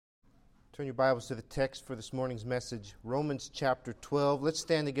Turn your Bibles to the text for this morning's message, Romans chapter 12. Let's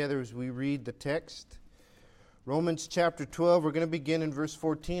stand together as we read the text. Romans chapter 12, we're going to begin in verse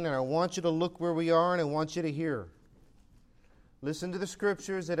 14, and I want you to look where we are, and I want you to hear. Listen to the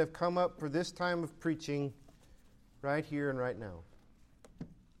scriptures that have come up for this time of preaching right here and right now.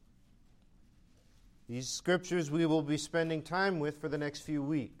 These scriptures we will be spending time with for the next few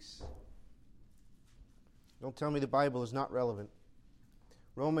weeks. Don't tell me the Bible is not relevant.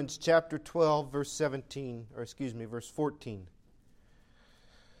 Romans chapter 12, verse 14.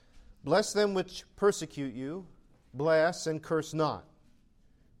 Bless them which persecute you, bless and curse not.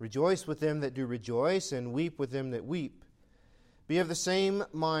 Rejoice with them that do rejoice, and weep with them that weep. Be of the same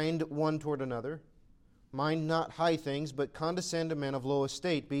mind one toward another. Mind not high things, but condescend to men of low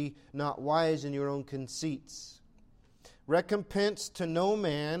estate. Be not wise in your own conceits. Recompense to no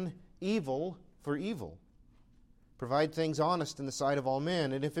man evil for evil. Provide things honest in the sight of all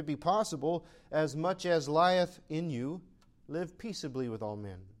men, and if it be possible, as much as lieth in you, live peaceably with all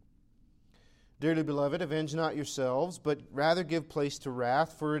men. Dearly beloved, avenge not yourselves, but rather give place to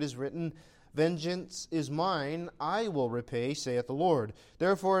wrath, for it is written, Vengeance is mine, I will repay, saith the Lord.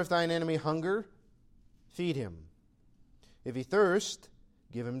 Therefore, if thine enemy hunger, feed him. If he thirst,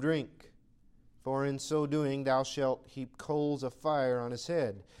 give him drink. For in so doing thou shalt heap coals of fire on his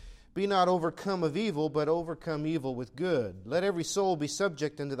head. Be not overcome of evil, but overcome evil with good. Let every soul be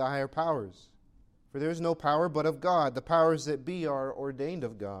subject unto the higher powers. For there is no power but of God. The powers that be are ordained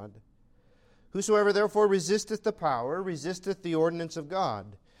of God. Whosoever therefore resisteth the power, resisteth the ordinance of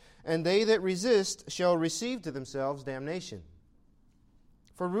God. And they that resist shall receive to themselves damnation.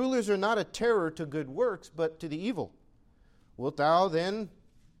 For rulers are not a terror to good works, but to the evil. Wilt thou then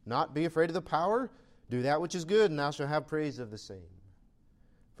not be afraid of the power? Do that which is good, and thou shalt have praise of the same.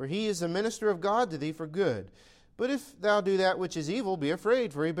 For he is the minister of God to thee for good. But if thou do that which is evil, be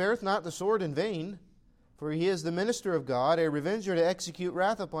afraid, for he beareth not the sword in vain. For he is the minister of God, a revenger to execute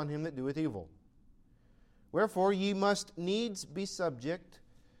wrath upon him that doeth evil. Wherefore ye must needs be subject,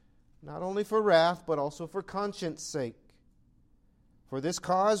 not only for wrath, but also for conscience sake. For this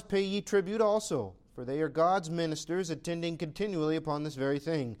cause pay ye tribute also, for they are God's ministers, attending continually upon this very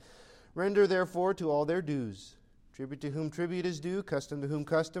thing. Render therefore to all their dues. Tribute to whom tribute is due, custom to whom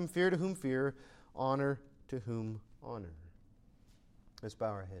custom, fear to whom fear, honor to whom honor. Let's bow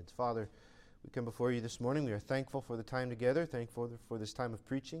our heads. Father, we come before you this morning. We are thankful for the time together, thankful for this time of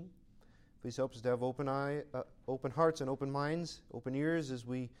preaching. Please help us to have open hearts and open minds, open ears as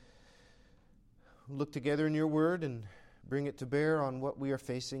we look together in your word and bring it to bear on what we are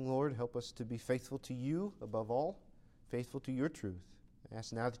facing, Lord. Help us to be faithful to you above all, faithful to your truth. I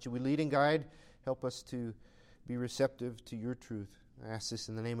ask now that you would lead and guide. Help us to be receptive to your truth. I ask this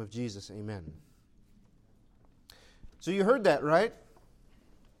in the name of Jesus. Amen. So you heard that, right?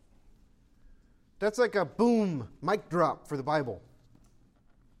 That's like a boom, mic drop for the Bible.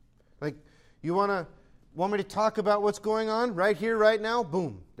 Like, you want me to talk about what's going on right here, right now?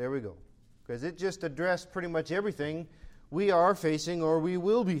 Boom, there we go. Because it just addressed pretty much everything we are facing or we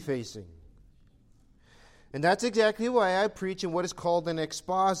will be facing. And that's exactly why I preach in what is called an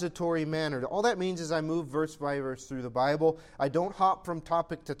expository manner. All that means is I move verse by verse through the Bible. I don't hop from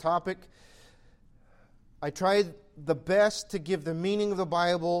topic to topic. I try the best to give the meaning of the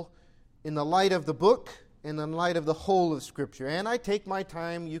Bible in the light of the book and in light of the whole of Scripture. And I take my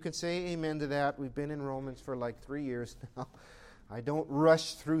time. You can say amen to that. We've been in Romans for like 3 years now. I don't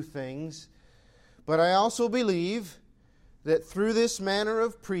rush through things. But I also believe that through this manner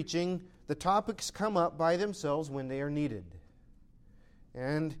of preaching, the topics come up by themselves when they are needed.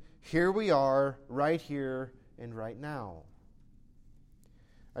 And here we are, right here and right now.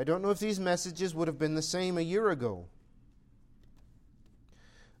 I don't know if these messages would have been the same a year ago.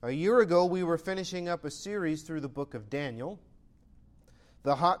 A year ago, we were finishing up a series through the book of Daniel.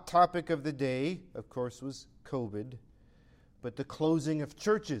 The hot topic of the day, of course, was COVID, but the closing of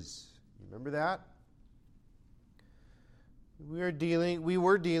churches. Remember that? We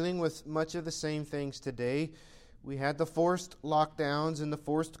were dealing with much of the same things today. We had the forced lockdowns and the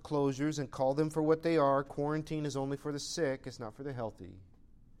forced closures, and call them for what they are. Quarantine is only for the sick, it's not for the healthy.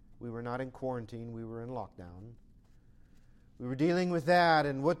 We were not in quarantine, we were in lockdown. We were dealing with that,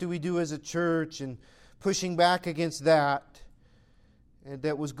 and what do we do as a church, and pushing back against that. And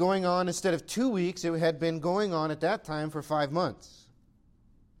that was going on, instead of 2 weeks, it had been going on at that time for 5 months.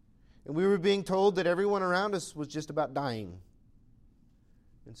 And we were being told that everyone around us was just about dying.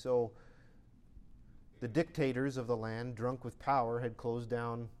 And so the dictators of the land, drunk with power, had closed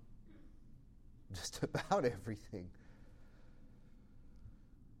down just about everything,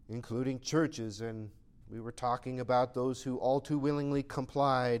 including churches. And we were talking about those who all too willingly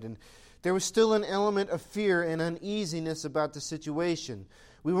complied and There was still an element of fear and uneasiness about the situation.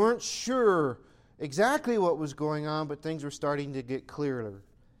 We weren't sure exactly what was going on, but things were starting to get clearer.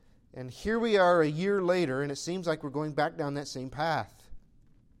 And here we are a year later, and it seems like we're going back down that same path.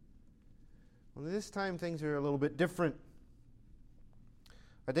 Well, this time things are a little bit different.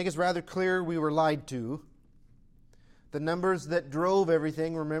 I think it's rather clear we were lied to. The numbers that drove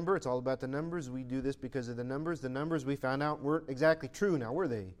everything, remember, it's all about the numbers. We do this because of the numbers. The numbers we found out weren't exactly true now, were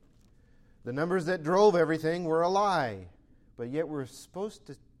they? The numbers that drove everything were a lie. But yet we're supposed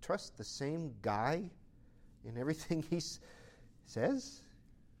to trust the same guy in everything he says?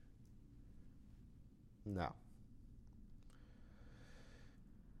 No.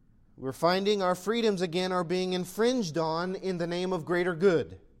 We're finding our freedoms again are being infringed on in the name of greater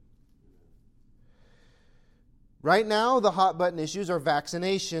good. Right now, the hot button issues are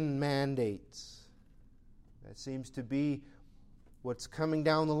vaccination mandates. That seems to be what's coming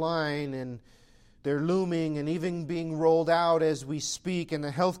down the line, and they're looming and even being rolled out as we speak in the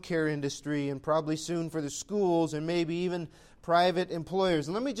healthcare industry and probably soon for the schools and maybe even private employers.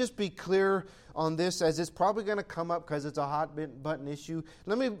 And let me just be clear on this, as it's probably going to come up because it's a hot button issue.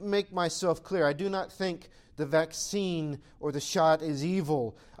 Let me make myself clear. I do not think the vaccine or the shot is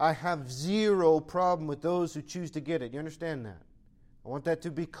evil. I have zero problem with those who choose to get it. You understand that? I want that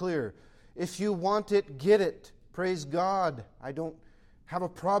to be clear. If you want it, get it. Praise God. I don't have a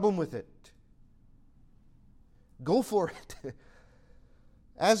problem with it. Go for it.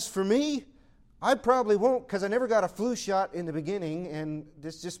 As for me, I probably won't because I never got a flu shot in the beginning, and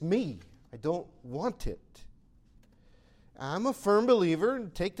it's just me. I don't want it. I'm a firm believer,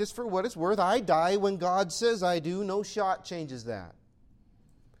 and take this for what it's worth. I die when God says I do. No shot changes that.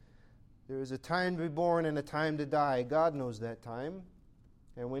 There is a time to be born and a time to die. God knows that time.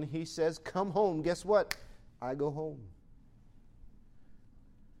 And when He says, come home, guess what? I go home.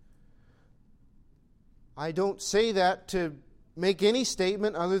 I don't say that to make any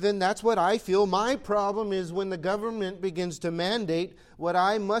statement other than that's what I feel. My problem is when the government begins to mandate what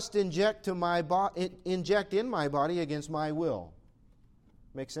I must inject in my body against my will.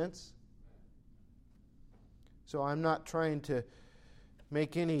 Make sense? So I'm not trying to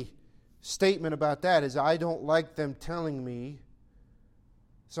make any statement about that, as I don't like them telling me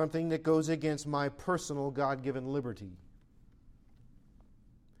something that goes against my personal God-given liberty.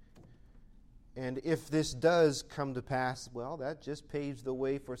 And if this does come to pass, well, that just paves the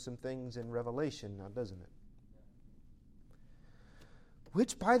way for some things in Revelation, now doesn't it?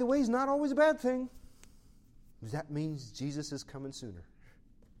 Which, by the way, is not always a bad thing. That means Jesus is coming sooner.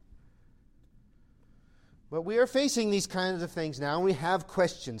 But we are facing these kinds of things now, and we have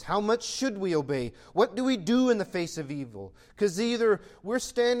questions. How much should we obey? What do we do in the face of evil? Because either we're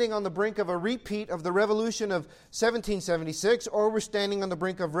standing on the brink of a repeat of the revolution of 1776, or we're standing on the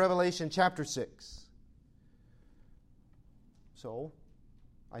brink of Revelation chapter 6. So,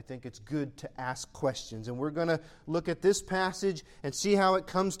 I think it's good to ask questions. And we're going to look at this passage and see how it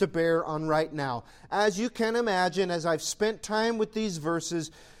comes to bear on right now. As you can imagine, as I've spent time with these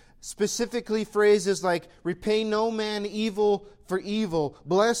verses, specifically phrases like, repay no man evil for evil,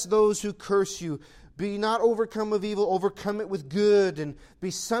 bless those who curse you, be not overcome of evil, overcome it with good, and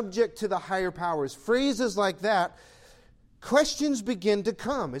be subject to the higher powers. Phrases like that, questions begin to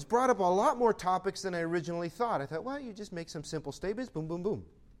come. It's brought up a lot more topics than I originally thought. I thought, well, you just make some simple statements, boom, boom, boom,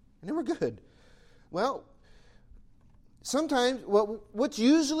 and then we're good. Well, sometimes, what's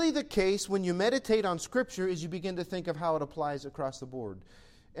usually the case when you meditate on Scripture is you begin to think of how it applies across the board.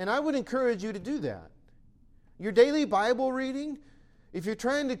 And I would encourage you to do that. Your daily Bible reading, if you're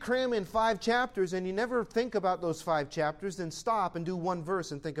trying to cram in 5 chapters and you never think about those 5 chapters, then stop and do one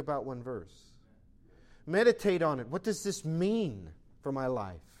verse and think about one verse. Meditate on it. What does this mean for my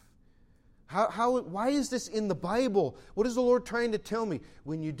life? Why is this in the Bible? What is the Lord trying to tell me?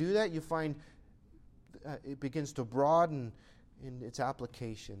 When you do that, you find it begins to broaden in its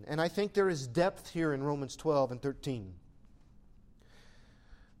application. And I think there is depth here in Romans 12 and 13.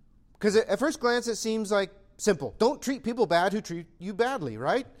 Because at first glance it seems like simple. Don't treat people bad who treat you badly,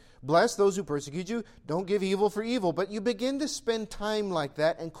 right? Bless those who persecute you. Don't give evil for evil. But you begin to spend time like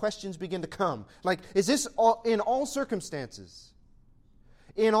that and questions begin to come. Like, is this in all circumstances?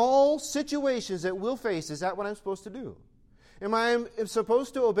 In all situations that we'll face, is that what I'm supposed to do? Am I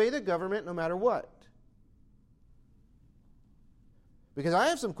supposed to obey the government no matter what? Because I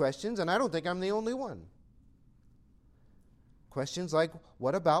have some questions and I don't think I'm the only one. Questions like,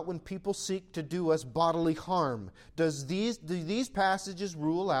 what about when people seek to do us bodily harm? Do these passages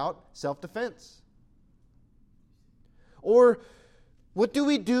rule out self-defense? Or What do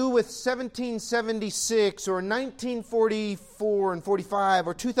we do with 1776 or 1944 and 45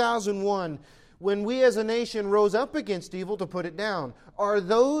 or 2001 when we as a nation rose up against evil to put it down? Are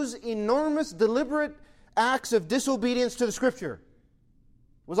those enormous, deliberate acts of disobedience to the Scripture?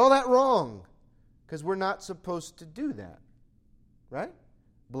 Was all that wrong? Because we're not supposed to do that. Right?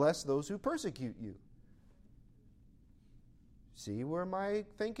 Bless those who persecute you. See where my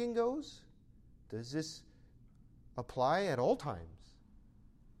thinking goes? Does this apply at all times?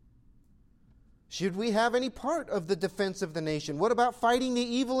 Should we have any part of the defense of the nation? What about fighting the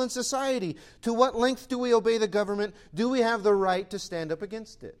evil in society? To what length do we obey the government? Do we have the right to stand up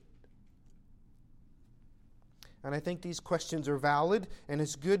against it? And I think these questions are valid, and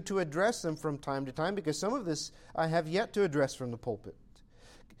it's good to address them from time to time, because some of this I have yet to address from the pulpit.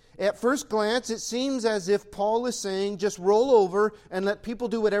 At first glance, it seems as if Paul is saying, just roll over and let people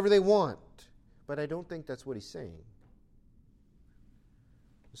do whatever they want. But I don't think that's what he's saying.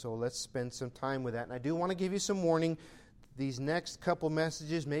 So let's spend some time with that. And I do want to give you some warning. These next couple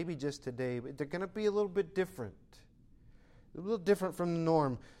messages, maybe just today, but they're going to be a little bit different. A little different from the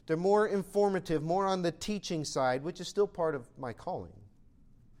norm. They're more informative, more on the teaching side, which is still part of my calling.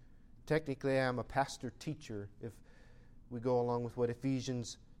 Technically, I'm a pastor-teacher, if we go along with what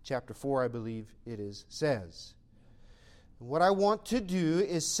Ephesians chapter 4, I believe it is, says. What I want to do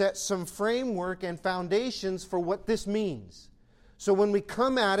is set some framework and foundations for what this means. So when we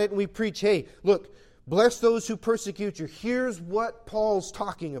come at it and we preach, hey, look, bless those who persecute you. Here's what Paul's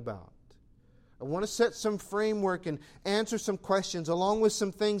talking about. I want to set some framework and answer some questions along with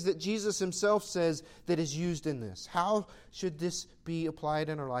some things that Jesus himself says that is used in this. How should this be applied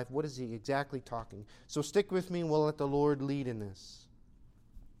in our life? What is he exactly talking? So stick with me and we'll let the Lord lead in this.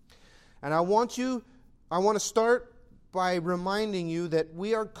 And I want to start by reminding you that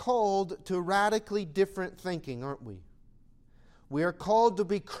we are called to radically different thinking, aren't we? We are called to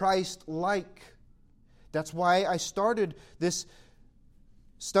be Christ-like. That's why I started this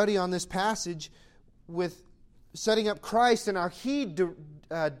study on this passage with setting up Christ and how he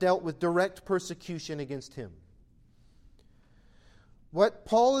dealt with direct persecution against him. What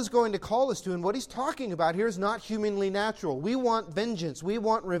Paul is going to call us to and what he's talking about here is not humanly natural. We want vengeance. We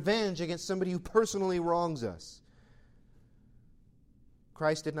want revenge against somebody who personally wrongs us.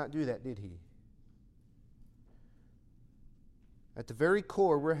 Christ did not do that, did he? At the very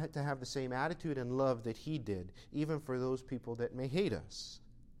core, we're to have the same attitude and love that he did, even for those people that may hate us.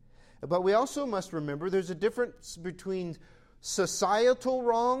 But we also must remember there's a difference between societal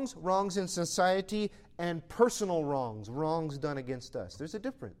wrongs, wrongs in society, and personal wrongs, wrongs done against us. There's a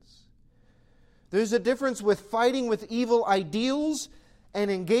difference. There's a difference with fighting with evil ideals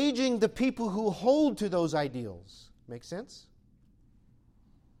and engaging the people who hold to those ideals. Make sense?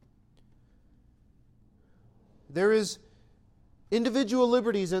 There is individual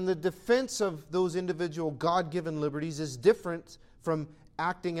liberties, and the defense of those individual God-given liberties is different from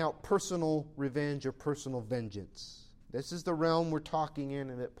acting out personal revenge or personal vengeance. This is the realm we're talking in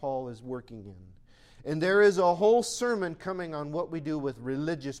and that Paul is working in. And there is a whole sermon coming on what we do with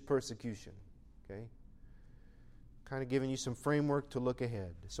religious persecution. Okay? Kind of giving you some framework to look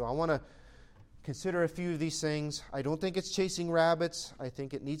ahead. So I want to consider a few of these things. I don't think it's chasing rabbits. I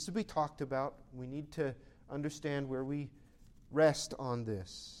think it needs to be talked about. We need to understand where we rest on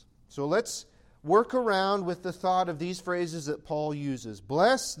this. So let's work around with the thought of these phrases that Paul uses.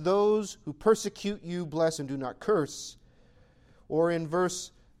 Bless those who persecute you, bless and do not curse. Or in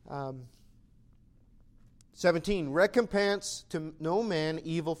verse 17, recompense to no man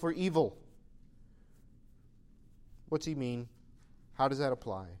evil for evil. What's he mean? How does that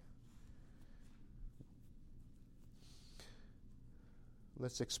apply?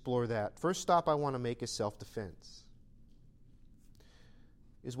 Let's explore that. First stop I want to make is self-defense.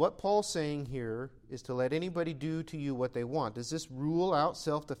 Is what Paul's saying here is to let anybody do to you what they want. Does this rule out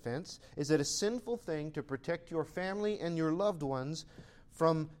self-defense? Is it a sinful thing to protect your family and your loved ones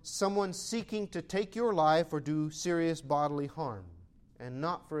from someone seeking to take your life or do serious bodily harm, and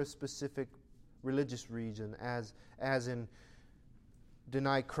not for a specific religious reason, as in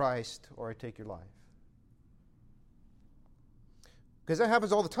deny Christ or I take your life? Because that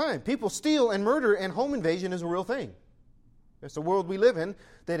happens all the time. People steal and murder, and home invasion is a real thing. It's the world we live in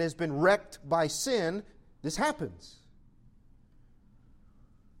that has been wrecked by sin. This happens.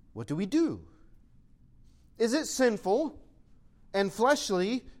 What do we do? Is it sinful and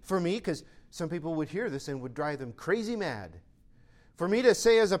fleshly for me, because some people would hear this and would drive them crazy mad, for me to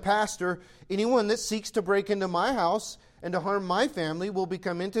say as a pastor, anyone that seeks to break into my house and to harm my family will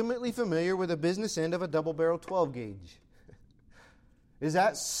become intimately familiar with the business end of a double-barrel 12-gauge? Is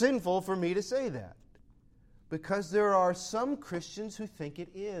that sinful for me to say that? Because there are some Christians who think it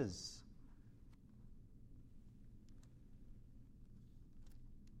is.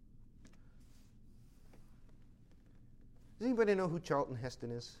 Does anybody know who Charlton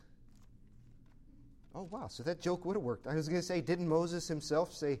Heston is? Oh, wow. So that joke would have worked. I was going to say, didn't Moses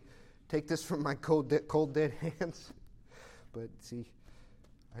himself say, take this from my cold, dead hands? But see,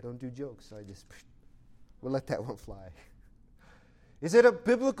 I don't do jokes. So we'll let that one fly. Is it a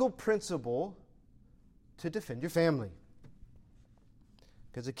biblical principle to defend your family?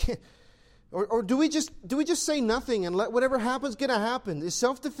 Because it can't. Or do we just say nothing and let whatever happens gonna happen? Is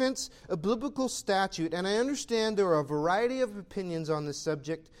self-defense a biblical statute? And I understand there are a variety of opinions on this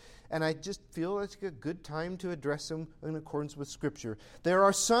subject, and I just feel it's a good time to address them in accordance with Scripture. There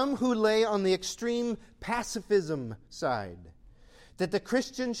are some who lay on the extreme pacifism side, that the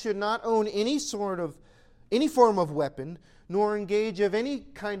Christian should not own any form of weapon, nor engage of any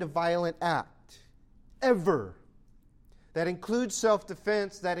kind of violent act, ever. That includes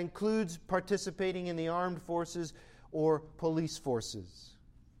self-defense, that includes participating in the armed forces or police forces.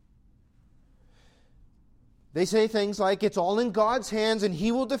 They say things like, it's all in God's hands and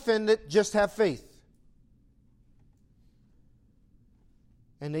He will defend it, just have faith.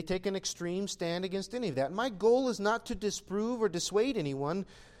 And they take an extreme stand against any of that. My goal is not to disprove or dissuade anyone,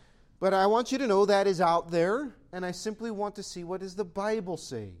 but I want you to know that is out there, and I simply want to see what does the Bible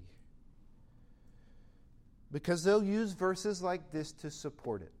say. Because they'll use verses like this to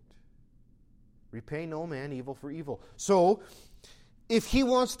support it. Repay no man evil for evil. So, if he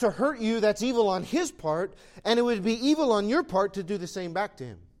wants to hurt you, that's evil on his part, and it would be evil on your part to do the same back to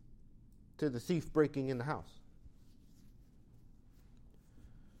him, to the thief breaking in the house.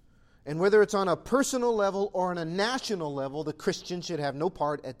 And whether it's on a personal level or on a national level, the Christian should have no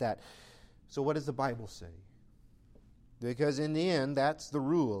part at that. So what does the Bible say? Because in the end, that's the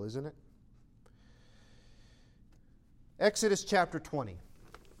rule, isn't it? Exodus chapter 20.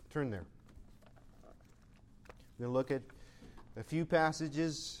 Turn there. We're going to look at a few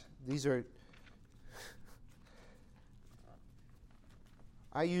passages.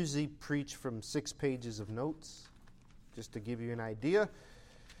 I usually preach from 6 pages of notes, just to give you an idea.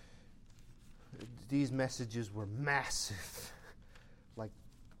 These messages were massive, like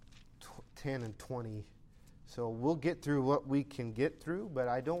 10 and 20. So we'll get through what we can get through, but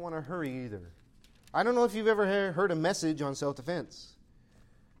I don't want to hurry either. I don't know if you've ever heard a message on self-defense.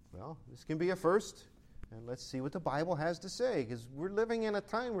 Well, this can be a first, and let's see what the Bible has to say, because we're living in a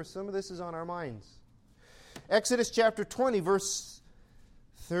time where some of this is on our minds. Exodus chapter 20, verse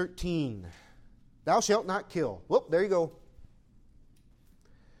 13. Thou shalt not kill. Whoop, there you go.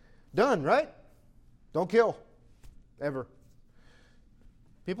 Done, right? Don't kill. Ever.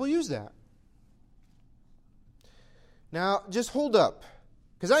 People use that. Now, just hold up,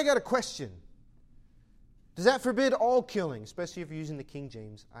 because I got a question. Does that forbid all killing, especially if you're using the King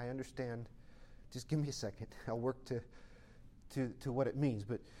James? I understand. Just give me a second. I'll work to what it means.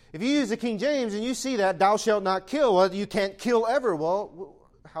 But if you use the King James and you see that, thou shalt not kill, well, you can't kill ever. Well,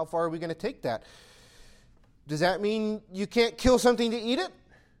 how far are we going to take that? Does that mean you can't kill something to eat it?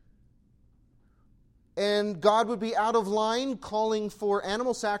 And God would be out of line calling for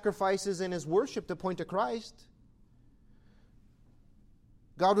animal sacrifices in His worship to point to Christ.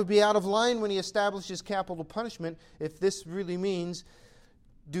 God would be out of line when He establishes capital punishment if this really means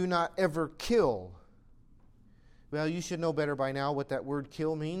do not ever kill. Well, you should know better by now what that word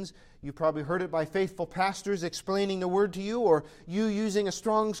kill means. You've probably heard it by faithful pastors explaining the word to you, or you using a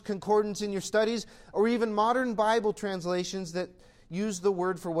Strong's Concordance in your studies, or even modern Bible translations that use the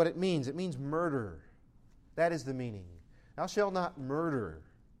word for what it means. It means murder. That is the meaning. Thou shalt not murder.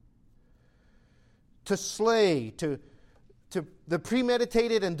 To slay, to the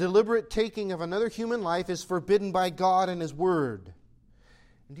premeditated and deliberate taking of another human life is forbidden by God and His Word.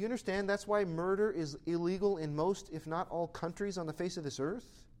 And do you understand that's why murder is illegal in most, if not all, countries on the face of this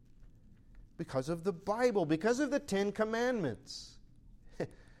earth? Because of the Bible, because of the 10 Commandments.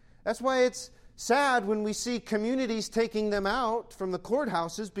 That's why it's sad when we see communities taking them out from the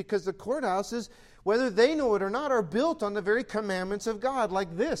courthouses, because the courthouses, whether they know it or not, are built on the very commandments of God,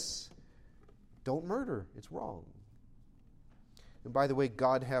 like this. Don't murder. It's wrong. And by the way,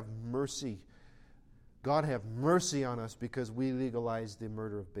 God have mercy. God have mercy on us because we legalized the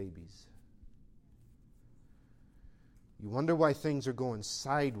murder of babies. You wonder why things are going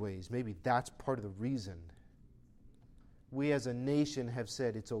sideways. Maybe that's part of the reason. We as a nation have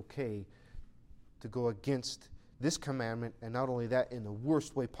said it's okay to go against this commandment, and not only that, in the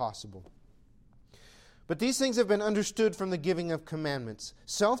worst way possible. But these things have been understood from the giving of commandments.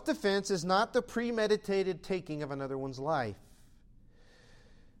 Self-defense is not the premeditated taking of another one's life.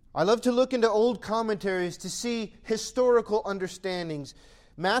 I love to look into old commentaries to see historical understandings.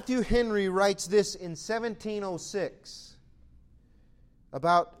 Matthew Henry writes this in 1706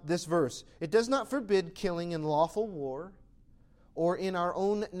 about this verse. It does not forbid killing in lawful war, or in our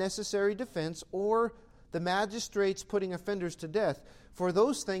own necessary defense, or the magistrates putting offenders to death, for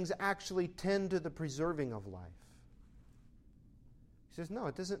those things actually tend to the preserving of life. He says, no,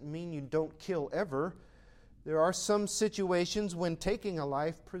 it doesn't mean you don't kill ever. There are some situations when taking a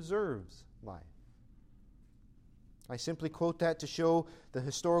life preserves life. I simply quote that to show the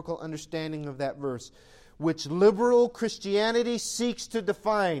historical understanding of that verse, which liberal Christianity seeks to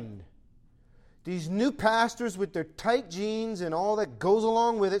define. These new pastors with their tight jeans and all that goes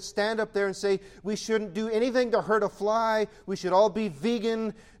along with it stand up there and say, we shouldn't do anything to hurt a fly, we should all be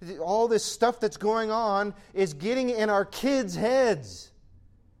vegan. All this stuff that's going on is getting in our kids' heads.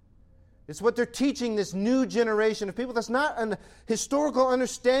 It's what they're teaching this new generation of people. That's not a historical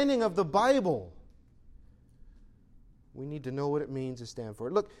understanding of the Bible. We need to know what it means to stand for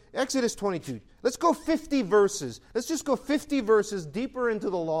it. Look, Exodus 22. Let's go 50 verses. Let's just go 50 verses deeper into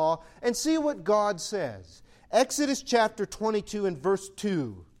the law and see what God says. Exodus chapter 22 and verse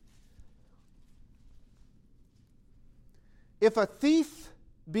 2. If a thief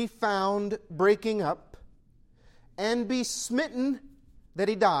be found breaking up, and be smitten that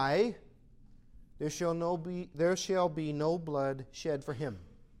he die, there shall be no blood shed for him.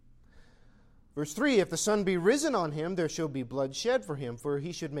 Verse 3, if the sun be risen on him, there shall be blood shed for him, for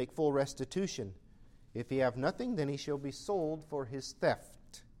he should make full restitution. If he have nothing, then he shall be sold for his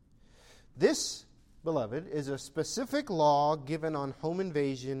theft. This, beloved, is a specific law given on home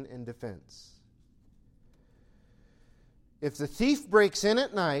invasion and defense. If the thief breaks in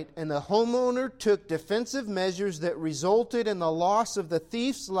at night and the homeowner took defensive measures that resulted in the loss of the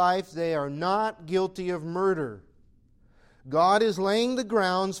thief's life, they are not guilty of murder. God is laying the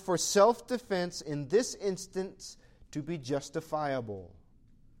grounds for self-defense in this instance to be justifiable.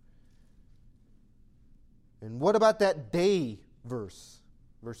 And what about that day verse?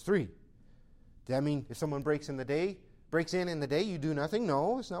 Verse 3. Does that mean if someone breaks in the day, you do nothing?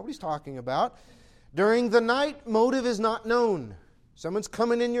 No, that's not what he's talking about. During the night, motive is not known. Someone's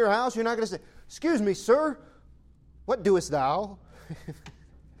coming in your house, you're not going to say, excuse me, sir, what doest thou?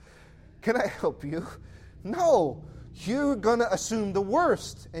 Can I help you? No. You're going to assume the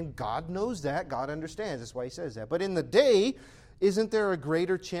worst. And God knows that. God understands. That's why he says that. But in the day, isn't there a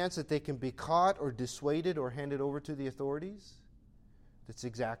greater chance that they can be caught or dissuaded or handed over to the authorities? That's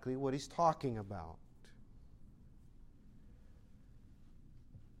exactly what he's talking about.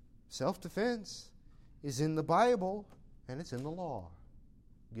 Self-defense is in the Bible and it's in the law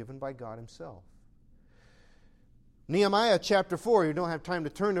given by God himself. Nehemiah chapter 4, you don't have time to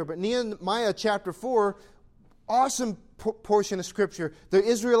turn there, but Nehemiah chapter 4, awesome portion of Scripture. The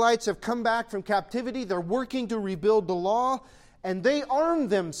Israelites have come back from captivity. They're working to rebuild the law, and they arm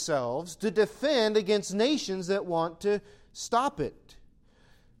themselves to defend against nations that want to stop it.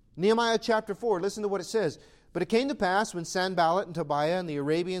 Nehemiah chapter 4, listen to what it says. But it came to pass when Sanballat and Tobiah and the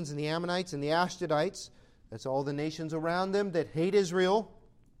Arabians and the Ammonites and the Ashdodites, that's all the nations around them that hate Israel,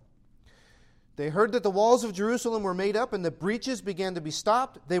 they heard that the walls of Jerusalem were made up and the breaches began to be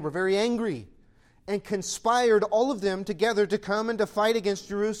stopped. They were very angry and conspired all of them together to come and to fight against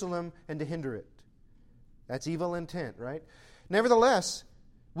Jerusalem and to hinder it. That's evil intent, right? Nevertheless,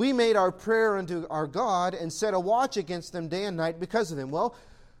 we made our prayer unto our God and set a watch against them day and night because of them. Well,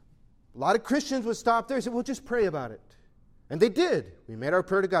 a lot of Christians would stop there and say, well, just pray about it. And they did. We made our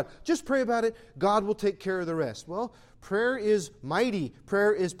prayer to God. Just pray about it. God will take care of the rest. Well, prayer is mighty.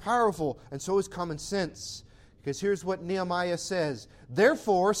 Prayer is powerful. And so is common sense. Because here's what Nehemiah says.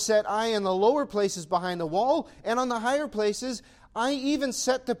 Therefore set I in the lower places behind the wall, and on the higher places I even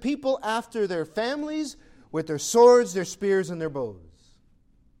set the people after their families with their swords, their spears, and their bows.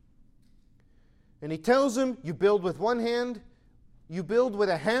 And he tells them, you build with one hand, you build with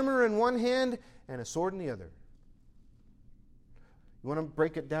a hammer in one hand and a sword in the other. You want to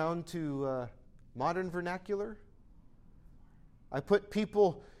break it down to modern vernacular? I put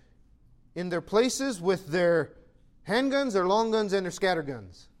people in their places with their handguns, their long guns, and their scatter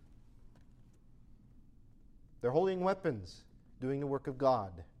guns. They're holding weapons, doing the work of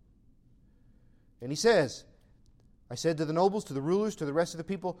God. And he says, I said to the nobles, to the rulers, to the rest of the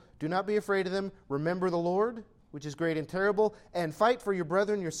people, do not be afraid of them. Remember the Lord, which is great and terrible, and fight for your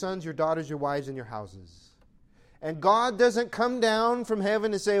brethren, your sons, your daughters, your wives, and your houses. And God doesn't come down from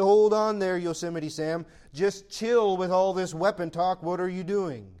heaven and say, hold on there, Yosemite Sam. Just chill with all this weapon talk. What are you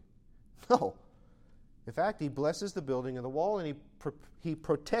doing? No. In fact, he blesses the building of the wall and he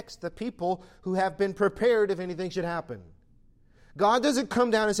protects the people who have been prepared if anything should happen. God doesn't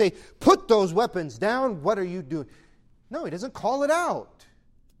come down and say, put those weapons down. What are you doing? No, He doesn't call it out.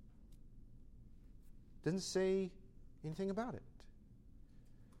 Doesn't say anything about it.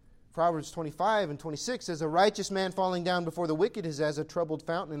 Proverbs 25 and 26 says, a righteous man falling down before the wicked is as a troubled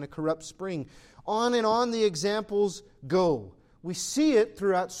fountain and a corrupt spring. On and on the examples go. We see it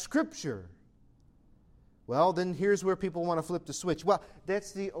throughout Scripture. Well, then here's where people want to flip the switch. Well,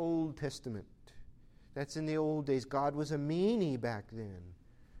 that's the Old Testament. That's in the old days. God was a meanie back then.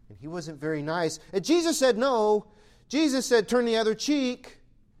 And He wasn't very nice. And Jesus said no. Jesus said, turn the other cheek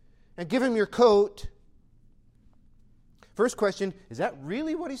and give him your coat. First question, is that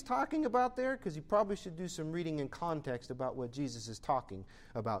really what He's talking about there? Because you probably should do some reading in context about what Jesus is talking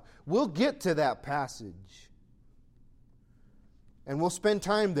about. We'll get to that passage. And we'll spend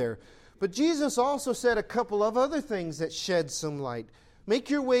time there. But Jesus also said a couple of other things that shed some light. Make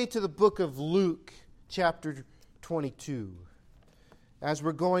your way to the book of Luke, chapter 22. As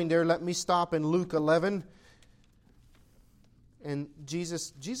we're going there, let me stop in Luke 11. And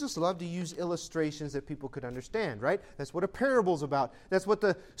Jesus loved to use illustrations that people could understand, right? That's what a parable's about. That's what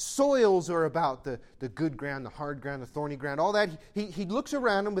the soils are about, the good ground, the hard ground, the thorny ground, all that. He looks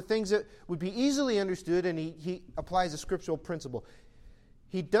around them with things that would be easily understood, and he applies a scriptural principle.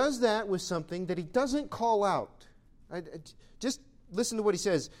 He does that with something that He doesn't call out. Just listen to what He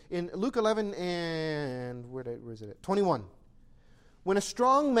says. In Luke 11 and, where is it at? 21. When a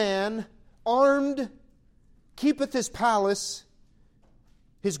strong man, armed, keepeth his palace,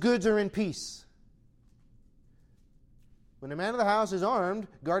 his goods are in peace. When a man of the house is armed,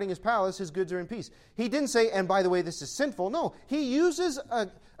 guarding his palace, his goods are in peace. He didn't say, and by the way, this is sinful. No, he uses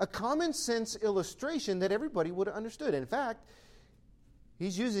a common sense illustration that everybody would have understood. In fact,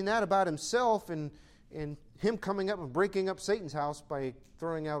 He's using that about Himself and Him coming up and breaking up Satan's house by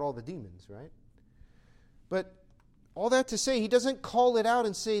throwing out all the demons, right? But all that to say, He doesn't call it out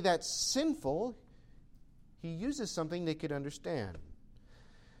and say that's sinful. He uses something they could understand.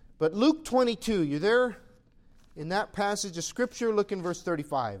 But Luke 22, you there? In that passage of Scripture, look in verse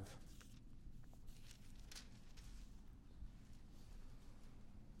 35.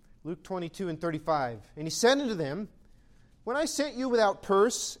 Luke 22 and 35. And He said unto them, when I sent you without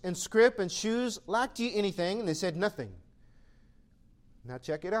purse and scrip and shoes, lacked ye anything? And they said, nothing. Now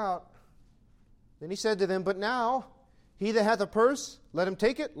check it out. Then He said to them, but now he that hath a purse, let him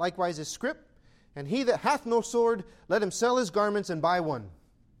take it, likewise his scrip. And he that hath no sword, let him sell his garments and buy one.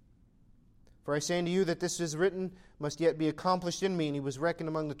 For I say unto you that this is written must yet be accomplished in me. And he was reckoned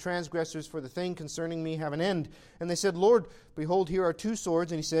among the transgressors, for the thing concerning me have an end. And they said, Lord, behold, here are 2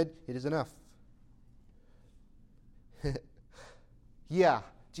 swords. And He said, it is enough. Yeah,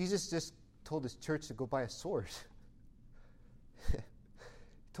 Jesus just told His church to go buy a sword. He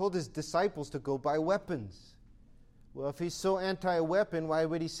told His disciples to go buy weapons. Well, if He's so anti-weapon, why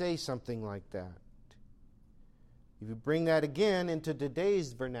would He say something like that? If you bring that again into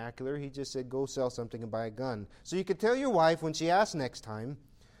today's vernacular, He just said, go sell something and buy a gun. So you could tell your wife when she asks next time,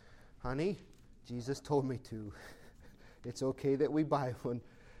 honey, Jesus told me to. It's okay that we buy one,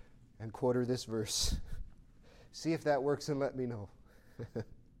 and quote her this verse. See if that works and let me know.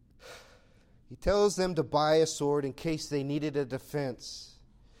 He tells them to buy a sword in case they needed a defense.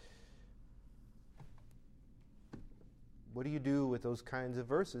 What do you do with those kinds of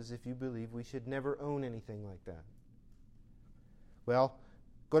verses if you believe we should never own anything like that? Well,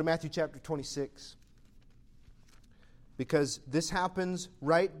 go to Matthew chapter 26. Because this happens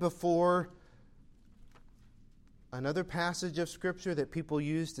right before another passage of Scripture that people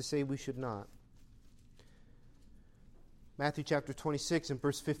use to say we should not. Matthew chapter 26 and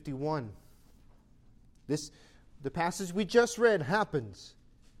verse 51. The passage we just read happens.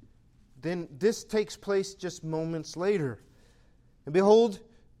 Then this takes place just moments later. And behold,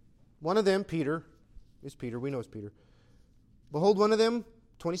 one of them, Peter, we know it's Peter. Behold, one of them,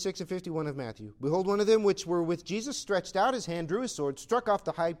 26 and 51 of Matthew. Behold, one of them which were with Jesus stretched out his hand, drew his sword, struck off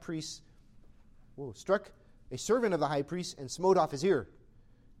the high priest, struck a servant of the high priest, and smote off his ear.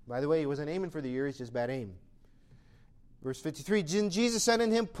 By the way, he wasn't aiming for the ear, it's just bad aim. Verse 53, Jesus said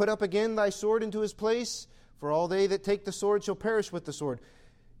unto him, put up again thy sword into his place, for all they that take the sword shall perish with the sword.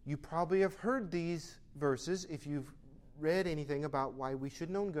 You probably have heard these verses if you've read anything about why we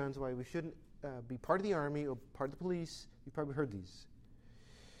shouldn't own guns, why we shouldn't be part of the army or part of the police. You probably heard these.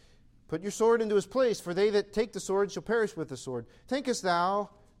 Put your sword into his place, for they that take the sword shall perish with the sword. Thinkest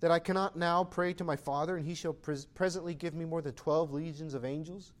thou that I cannot now pray to my Father, and he shall presently give me more than 12 legions of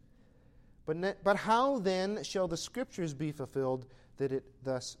angels? But how then shall the Scriptures be fulfilled that it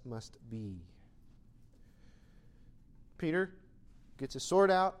thus must be? Peter gets his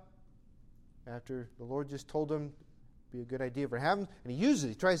sword out after the Lord just told him, Be a good idea for him. And he uses it.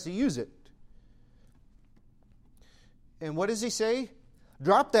 He tries to use it. And what does he say?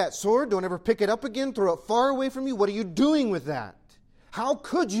 Drop that sword. Don't ever pick it up again. Throw it far away from you. What are you doing with that? How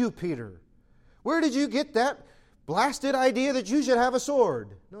could you, Peter? Where did you get that blasted idea that you should have a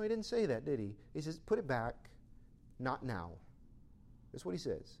sword? No, he didn't say that, did he? He says, put it back. Not now. That's what he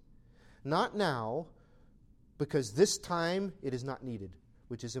says. Not now, because this time it is not needed,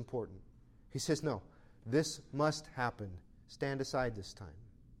 which is important. He says, no, this must happen. Stand aside this time.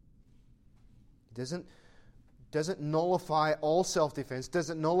 He doesn't nullify all self-defense,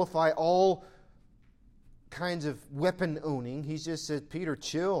 doesn't nullify all kinds of weapon owning. He just said, Peter,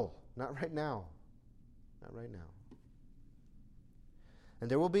 chill. Not right now. Not right now. And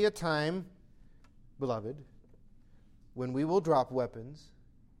there will be a time, beloved, when we will drop weapons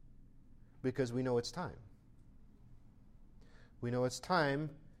because we know it's time. We know it's time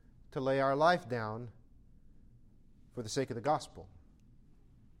to lay our life down for the sake of the gospel.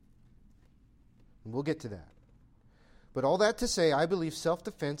 And we'll get to that. But all that to say, I believe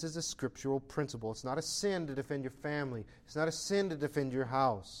self-defense is a scriptural principle. It's not a sin to defend your family. It's not a sin to defend your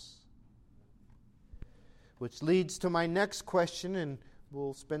house. Which leads to my next question, and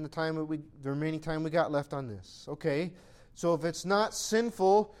we'll spend the remaining time we got left on this. Okay, so if it's not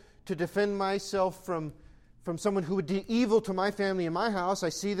sinful to defend myself from someone who would do evil to my family and my house, I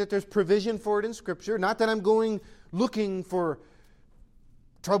see that there's provision for it in Scripture. Not that I'm going looking for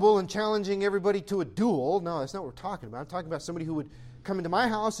trouble and challenging everybody to a duel. No, that's not what we're talking about. I'm talking about somebody who would come into my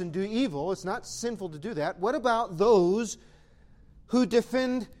house and do evil. It's not sinful to do that. What about those who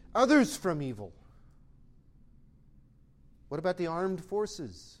defend others from evil? What about the armed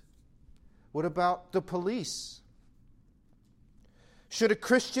forces? What about the police? Should a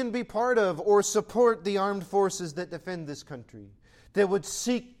Christian be part of or support the armed forces that defend this country, that would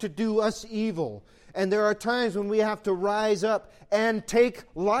seek to do us evil? And there are times when we have to rise up and take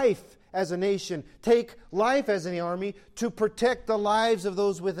life as a nation, take life as an army to protect the lives of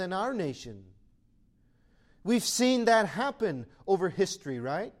those within our nation. We've seen that happen over history,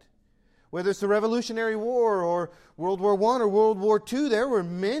 right? Whether it's the Revolutionary War or World War I or World War II, there were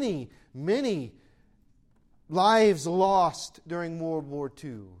many, many lives lost during World War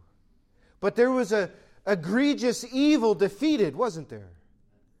II. But there was a egregious evil defeated, wasn't there?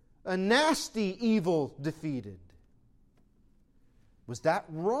 A nasty evil defeated. Was that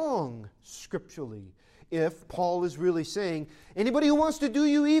wrong scripturally? If Paul is really saying, anybody who wants to do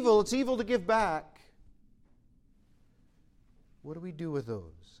you evil, it's evil to give back. What do we do with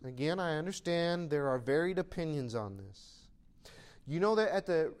those? Again, I understand there are varied opinions on this. You know that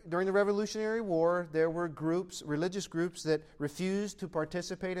during the Revolutionary War, there were religious groups that refused to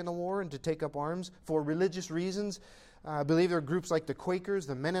participate in the war and to take up arms for religious reasons. I believe there are groups like the Quakers,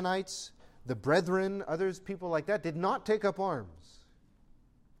 the Mennonites, the Brethren, people like that did not take up arms,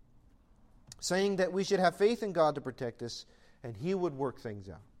 saying that we should have faith in God to protect us and He would work things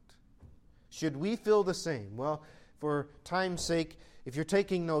out. Should we feel the same? Well, for time's sake, if you're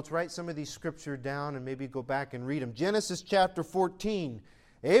taking notes, write some of these scriptures down and maybe go back and read them. Genesis chapter 14,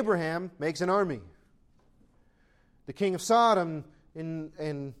 Abraham makes an army. The king of Sodom, and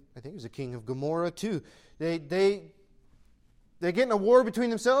I think it was the king of Gomorrah too, they get in a war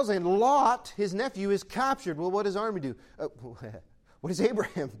between themselves, and Lot, his nephew, is captured. Well, what does army do? What does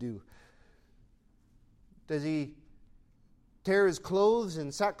Abraham do? Does he tear his clothes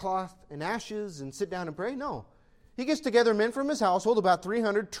in sackcloth and ashes and sit down and pray? No. He gets together men from his household, about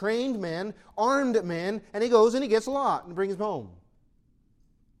 300 trained men, armed men, and he goes and he gets Lot and brings him home.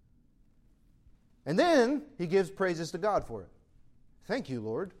 And then he gives praises to God for it. Thank you,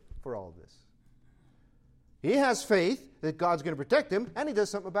 Lord, for all of this. He has faith that God's going to protect him, and he does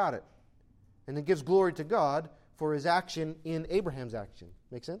something about it. And then gives glory to God for his action in Abraham's action.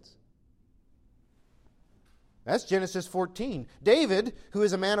 Make sense? That's Genesis 14. David, who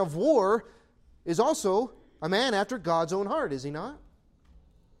is a man of war, is also a man after God's own heart, is he not?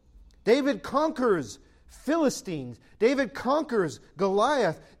 David conquers Philistines. David conquers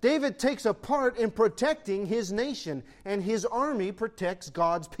Goliath. David takes a part in protecting his nation, and his army protects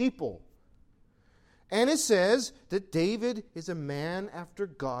God's people. And it says that David is a man after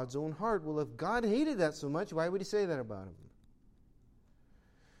God's own heart. Well, if God hated that so much, why would he say that about him?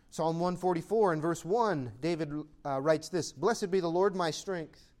 Psalm 144 and verse 1, David writes this, "Blessed be the Lord my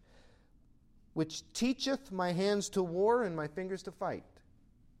strength, which teacheth my hands to war and my fingers to fight."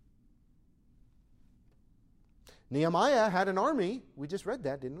 Nehemiah had an army. We just read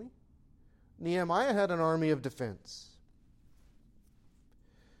that, didn't we? Nehemiah had an army of defense.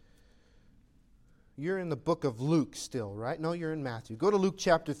 You're in the book of Luke still, right? No, you're in Matthew. Go to Luke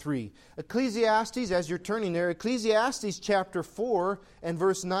chapter 3. Ecclesiastes, as you're turning there, Ecclesiastes chapter 4 and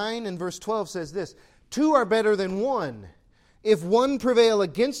verse 9 and verse 12 says this, 2 are better than 1. If one prevail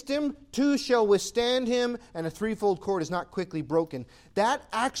against him, 2 shall withstand him, and a threefold cord is not quickly broken. That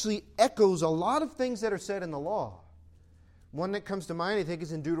actually echoes a lot of things that are said in the law. One that comes to mind, I think,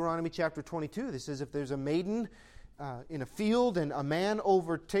 is in Deuteronomy chapter 22. This says if there's a maiden in a field and a man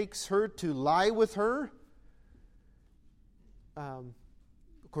overtakes her to lie with her, of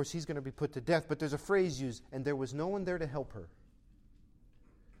course he's going to be put to death, but there's a phrase used, and there was no one there to help her.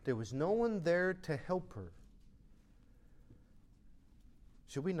 There was no one there to help her.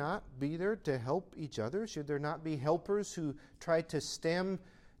 Should we not be there to help each other? Should there not be helpers who try to stem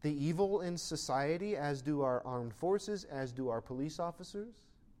the evil in society, as do our armed forces, as do our police officers?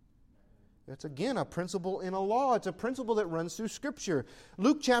 That's, again, a principle in a law. It's a principle that runs through Scripture.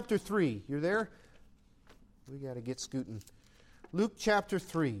 Luke chapter 3. You're there? We got to get scooting. Luke chapter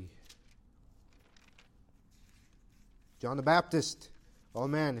 3. John the Baptist. Oh,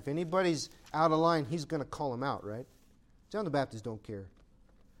 man, if anybody's out of line, he's going to call him out, right? John the Baptist don't care.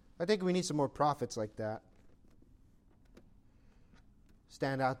 I think we need some more prophets like that.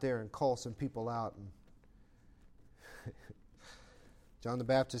 Stand out there and call some people out. And John the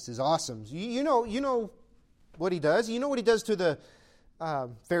Baptist is awesome. You know what he does. You know what he does to the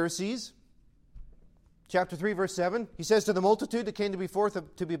Pharisees. Chapter 3, verse 7. He says to the multitude that came to be forth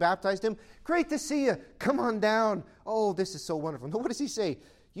to be baptized him, great to see you. Come on down. Oh, this is so wonderful. No, what does he say?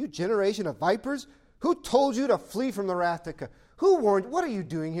 You generation of vipers, who told you to flee from the wrath to come? Who warned? What are you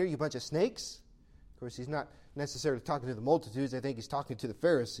doing here, you bunch of snakes? Of course, he's not necessarily talking to the multitudes. I think he's talking to the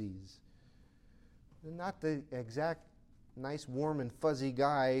Pharisees. Not the exact nice, warm, and fuzzy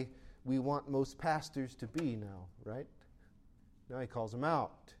guy we want most pastors to be now, right? Now he calls them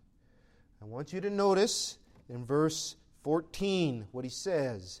out. I want you to notice in verse 14 what he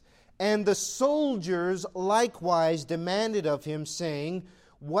says. And the soldiers likewise demanded of him, saying,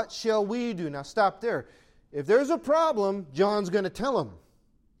 what shall we do? Now stop there. If there's a problem, John's going to tell them.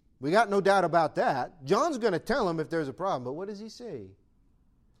 We got no doubt about that. John's going to tell them if there's a problem. But what does he say?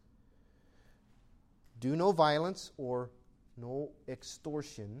 Do no violence or no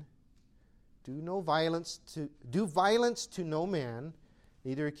extortion. Do violence to no man.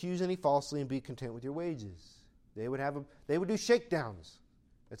 Neither accuse any falsely, and be content with your wages. They would do shakedowns.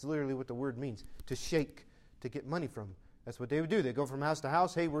 That's literally what the word means. To shake, to get money from. That's what they would do. They go from house to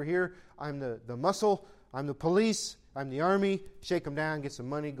house. Hey, we're here. I'm the muscle. I'm the police. I'm the army. Shake them down, get some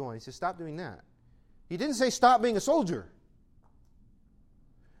money going. He says, stop doing that. He didn't say stop being a soldier.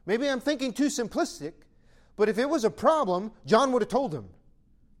 Maybe I'm thinking too simplistic, but if it was a problem, John would have told him.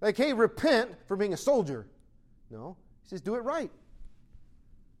 Like, hey, repent for being a soldier. No. He says, do it right.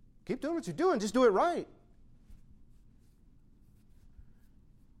 Keep doing what you're doing. Just do it right.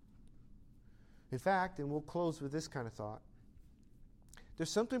 In fact, and we'll close with this kind of thought,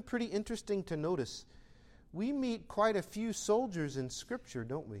 there's something pretty interesting to notice. We meet quite a few soldiers in Scripture,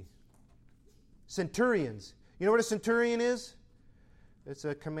 don't we? Centurions. You know what a centurion is? It's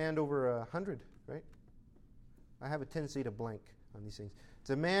a command over 100, right? I have a tendency to blank on these things. It's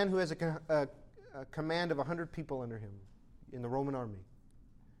a man who has a command of 100 people under him in the Roman army.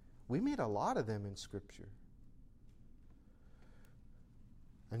 We meet a lot of them in Scripture.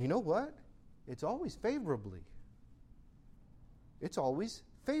 And you know what? It's always favorably. It's always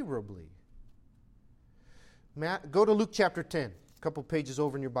favorably. Go to Luke chapter 10, a couple pages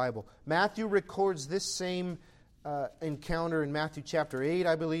over in your Bible. Matthew records this same encounter in Matthew chapter 8,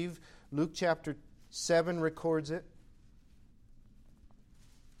 I believe. Luke chapter 7 records it.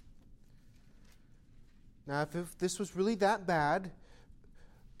 Now, if this was really that bad,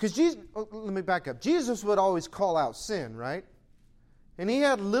 because let me back up. Jesus would always call out sin, right? And he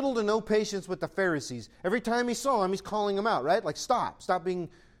had little to no patience with the Pharisees. Every time he saw them, he's calling them out, right? Like, stop being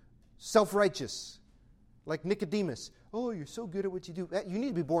self-righteous. Like Nicodemus. Oh, you're so good at what you do. You need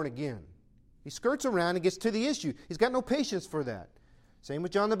to be born again. He skirts around and gets to the issue. He's got no patience for that. Same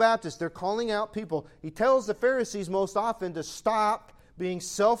with John the Baptist. They're calling out people. He tells the Pharisees most often to stop being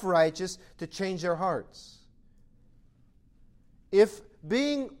self-righteous, to change their hearts. If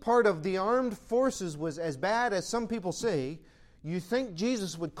being part of the armed forces was as bad as some people say, you think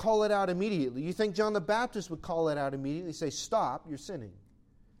Jesus would call it out immediately. You think John the Baptist would call it out immediately, say, stop, you're sinning.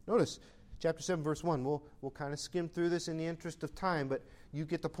 Notice, chapter 7, verse 1. We'll kind of skim through this in the interest of time, but you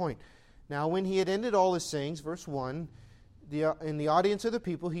get the point. Now, when he had ended all his sayings, verse 1, in the audience of the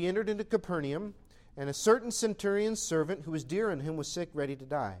people, he entered into Capernaum, and a certain centurion's servant who was dear unto him was sick, ready to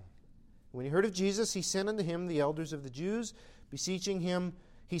die. When he heard of Jesus, he sent unto him the elders of the Jews, beseeching him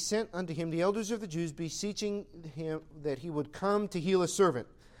he sent unto him the elders of the Jews, beseeching him that he would come to heal his servant.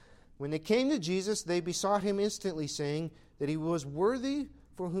 When they came to Jesus, they besought him instantly, saying that he was worthy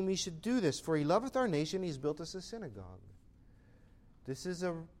for whom he should do this, for he loveth our nation, he has built us a synagogue. This is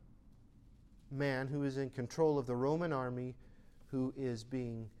a man who is in control of the Roman army, who is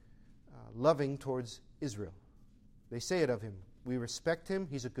being loving towards Israel. They say it of him. We respect him.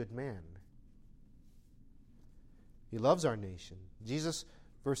 He's a good man. He loves our nation. Jesus,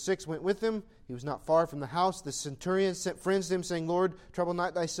 verse 6, went with him. He was not far from the house. The centurion sent friends to him, saying, Lord, trouble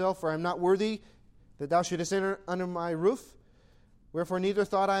not thyself, for I am not worthy that thou shouldest enter under my roof. Wherefore neither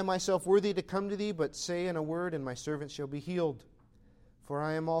thought I myself worthy to come to thee, but say in a word, and my servant shall be healed. For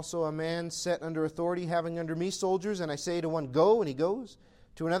I am also a man set under authority, having under me soldiers, and I say to one, Go, and he goes.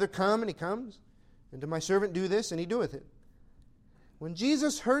 To another, Come, and he comes. And to my servant, Do this, and he doeth it. When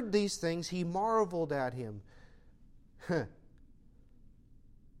Jesus heard these things, he marveled at him.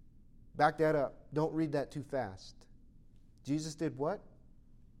 Back that up. Don't read that too fast. Jesus did what?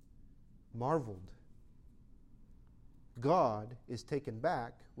 Marveled. God is taken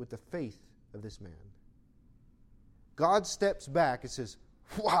back with the faith of this man. God steps back and says,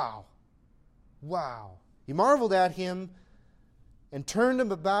 Wow! Wow! He marveled at him and turned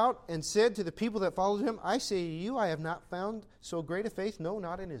him about and said to the people that followed him, I say to you, I have not found so great a faith, no,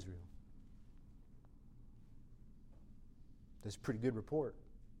 not in Israel. That's a pretty good report.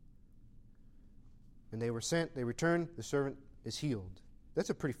 And they were sent, they returned, the servant is healed. That's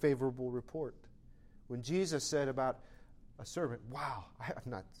a pretty favorable report. When Jesus said about a servant, wow, I have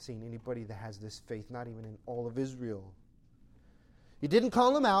not seen anybody that has this faith, not even in all of Israel. He didn't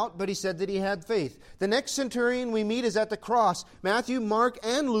call him out, but he said that he had faith. The next centurion we meet is at the cross. Matthew, Mark,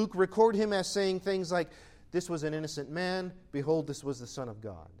 and Luke record him as saying things like, this was an innocent man, behold, this was the Son of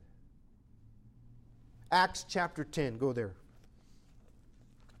God. Acts chapter 10, go there.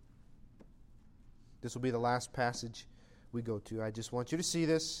 This will be the last passage we go to. I just want you to see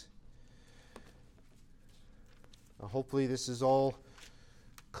this. Hopefully this is all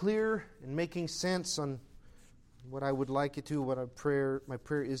clear and making sense on what I would like it to, my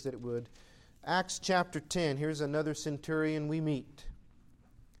prayer is that it would. Acts chapter 10, here's another centurion we meet.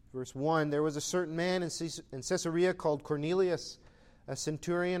 Verse 1, there was a certain man in Caesarea called Cornelius, a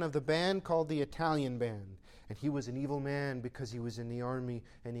centurion of the band called the Italian band. And he was an evil man because he was in the army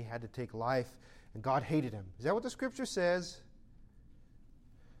and he had to take life. And God hated him. Is that what the Scripture says?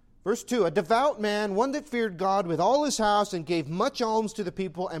 Verse 2, a devout man, one that feared God with all his house and gave much alms to the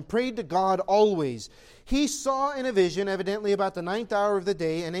people and prayed to God always. He saw in a vision, evidently about the 9th hour of the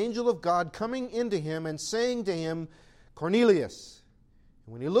day, an angel of God coming into him and saying to him, Cornelius.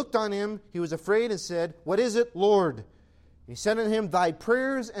 And when he looked on him, he was afraid and said, What is it, Lord? And he said unto him, Thy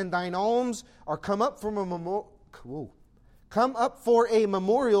prayers and thine alms are come up for a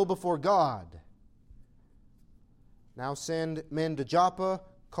memorial before God. Now send men to Joppa,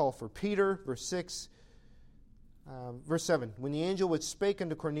 call for Peter. Verse 6. Verse 7. When the angel which spake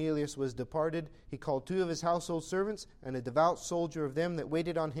unto Cornelius was departed, he called 2 of his household servants and a devout soldier of them that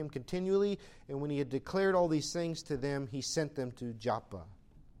waited on him continually. And when he had declared all these things to them, he sent them to Joppa.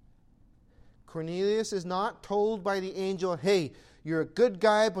 Cornelius is not told by the angel, hey, you're a good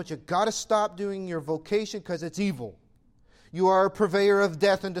guy, but you got to stop doing your vocation because it's evil. You are a purveyor of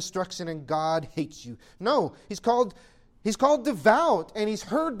death and destruction, and God hates you. No, he's called devout, and he's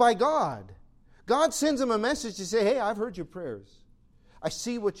heard by God. God sends him a message to say, hey, I've heard your prayers. I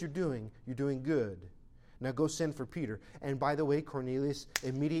see what you're doing. You're doing good. Now go send for Peter. And by the way, Cornelius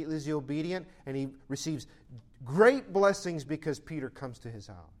immediately is obedient, and he receives great blessings because Peter comes to his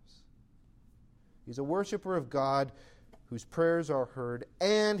house. He's a worshiper of God whose prayers are heard,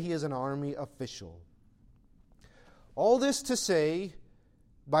 and he is an army official. All this to say,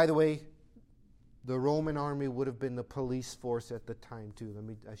 by the way, the Roman army would have been the police force at the time too.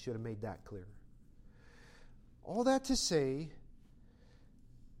 I should have made that clear. All that to say,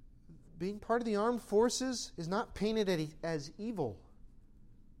 being part of the armed forces is not painted as evil.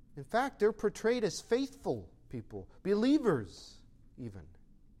 In fact, they're portrayed as faithful people, believers even.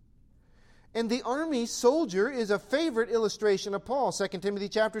 And the army soldier is a favorite illustration of Paul. 2 Timothy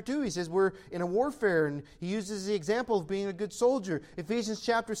chapter 2, he says we're in a warfare, and he uses the example of being a good soldier. Ephesians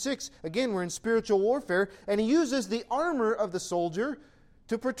chapter 6, again, we're in spiritual warfare, and he uses the armor of the soldier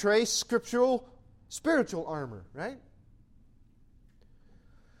to portray spiritual armor, right?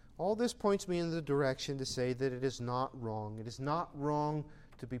 All this points me in the direction to say that it is not wrong. It is not wrong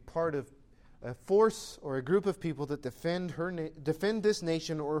to be part of a force or a group of people that defend this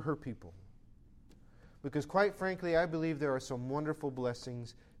nation or her people. Because quite frankly, I believe there are some wonderful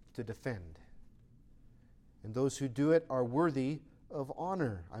blessings to defend. And those who do it are worthy of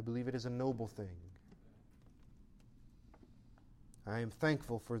honor. I believe it is a noble thing. I am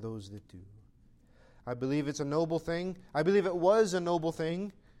thankful for those that do. I believe it's a noble thing. I believe it was a noble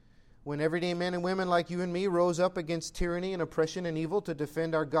thing when everyday men and women like you and me rose up against tyranny and oppression and evil to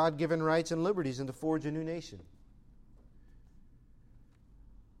defend our God-given rights and liberties and to forge a new nation.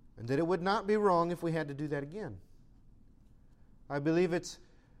 And that it would not be wrong if we had to do that again. I believe it's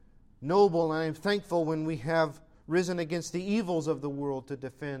noble, and I am thankful when we have risen against the evils of the world to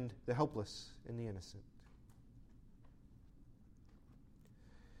defend the helpless and the innocent.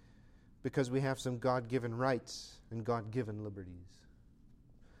 Because we have some God-given rights and God-given liberties.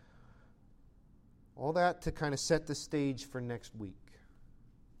 All that to kind of set the stage for next week.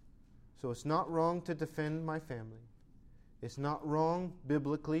 So it's not wrong to defend my family. It's not wrong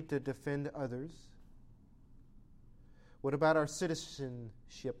biblically to defend others. What about our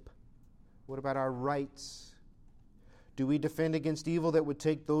citizenship? What about our rights? Do we defend against evil that would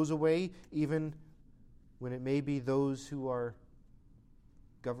take those away, even when it may be those who are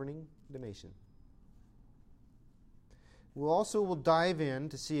governing the nation? We'll dive in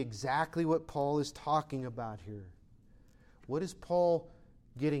to see exactly what Paul is talking about here. What is Paul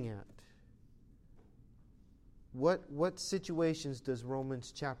getting at? What situations does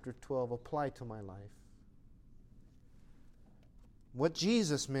Romans chapter 12 apply to my life? What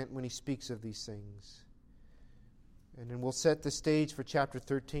Jesus meant when he speaks of these things. And then we'll set the stage for chapter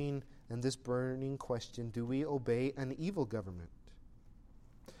 13 and this burning question: do we obey an evil government?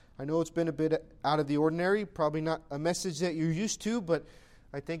 I know it's been a bit out of the ordinary, probably not a message that you're used to, but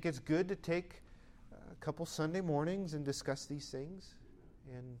I think it's good to take a couple Sunday mornings and discuss these things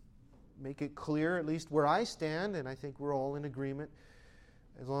and make it clear at least where I stand, and I think we're all in agreement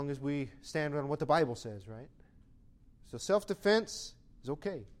as long as we stand on what the Bible says, right? So self-defense is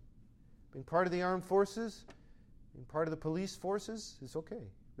okay. Being part of the armed forces, being part of the police forces is okay,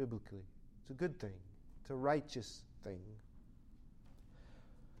 biblically. It's a good thing. It's a righteous thing.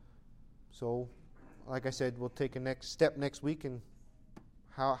 So, like I said, we'll take a next step next week, and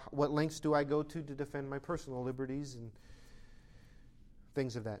what lengths do I go to defend my personal liberties and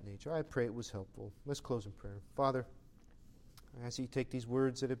things of that nature. I pray it was helpful. Let's close in prayer. Father, I ask you to take these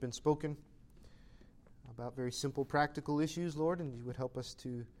words that have been spoken about very simple, practical issues, Lord, and you would help us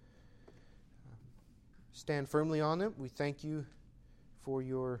to stand firmly on them. We thank you for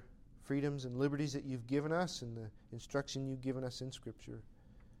your freedoms and liberties that you've given us and the instruction you've given us in Scripture.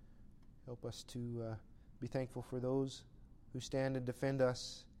 Help us to be thankful for those who stand and defend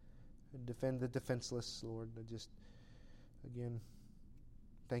us and defend the defenseless, Lord. I just, again,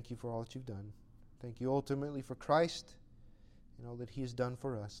 thank you for all that you've done. Thank you ultimately for Christ and all that he has done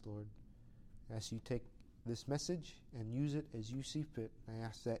for us, Lord. I ask you to take this message and use it as you see fit. I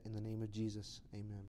ask that in the name of Jesus. Amen.